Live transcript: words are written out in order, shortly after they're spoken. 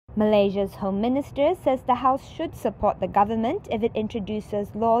Malaysia's Home Minister says the House should support the government if it introduces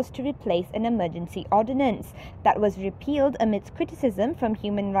laws to replace an emergency ordinance that was repealed amidst criticism from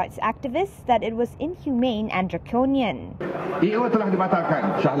human rights activists that it was inhumane and draconian. EO telah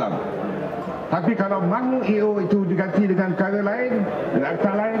dibatalkan, Syahlam. Tapi kalau mahu EO itu diganti dengan perkara lain, dengan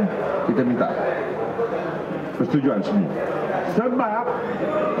akta lain, kita minta persetujuan semua. Sebab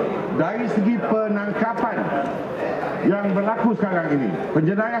dari segi penangkapan yang berlaku sekarang ini,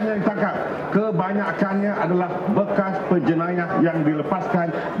 penjenayah yang ditangkap kebanyakannya adalah bekas penjenayah yang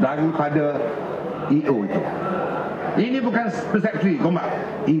dilepaskan daripada EO itu. Ini bukan persepsi, Gombak.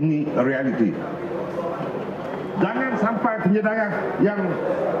 Ini realiti. Jangan sampai penjenayah yang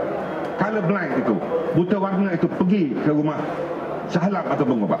color blind itu, buta warna itu pergi ke rumah Syahlam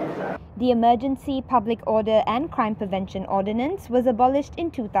ataupun Gombak. The Emergency Public Order and Crime Prevention Ordinance was abolished in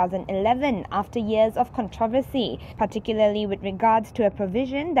 2011 after years of controversy, particularly with regards to a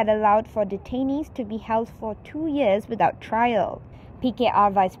provision that allowed for detainees to be held for 2 years without trial. PKR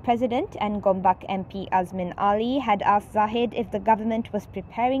Vice President and Gombak MP Azmin Ali had asked Zahid if the government was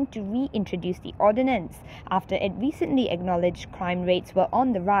preparing to reintroduce the ordinance after it recently acknowledged crime rates were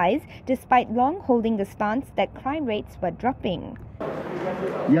on the rise despite long holding the stance that crime rates were dropping.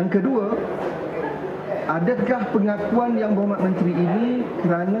 Yang kedua, adakah pengakuan Yang Berhormat Menteri ini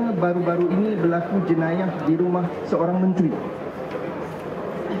kerana baru-baru ini berlaku jenayah di rumah seorang menteri?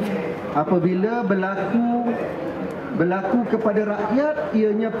 Apabila berlaku kepada rakyat,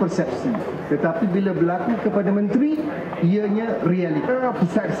 ianya persepsi. Tetapi bila berlaku kepada menteri, ianya realiti.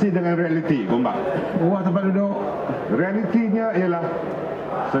 Persepsi dengan realiti, Gombak. Awak tempat duduk. Realitinya ialah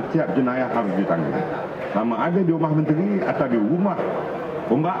setiap jenayah harus ditanggung. Sama ada di rumah menteri atau di rumah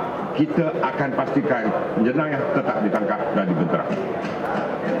Gombak, kita akan pastikan jenayah tetap ditangkap dan dibentera.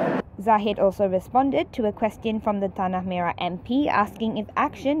 Zahid also responded to a question from the Tanah Merah MP asking if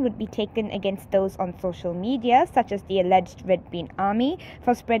action would be taken against those on social media, such as the alleged Red Bean Army,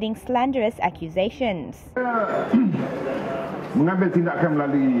 for spreading slanderous accusations. Mengambil tindakan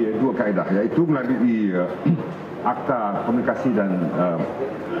melalui dua kaedah, iaitu melalui Akta Komunikasi dan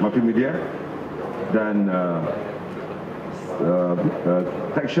Multimedia dan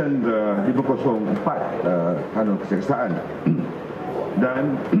Section 504 Kanun Keseksaan.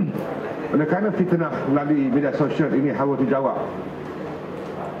 Dan oleh kerana fitnah melalui media sosial ini harus dijawab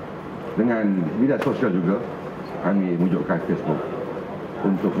dengan media sosial juga, kami wujudkan Facebook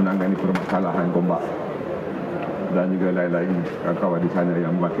untuk menangani permasalahan Gombak dan juga lain-lain kawan di sana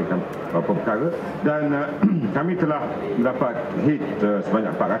yang membangkitkan beberapa perkara. Dan kami telah mendapat hit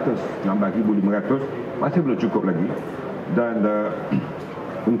sebanyak 416,500, masih belum cukup lagi. Dan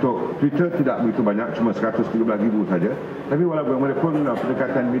untuk Twitter tidak begitu banyak, cuma 113,000 saja. Tapi walaupun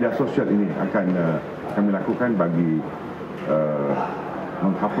pendekatan media sosial ini akan kami lakukan bagi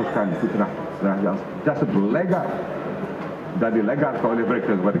menghapuskan fitnah yang just legal dan dilegalkan oleh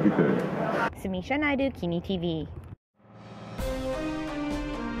mereka kepada kita. Sumisha Naidu, Kini TV.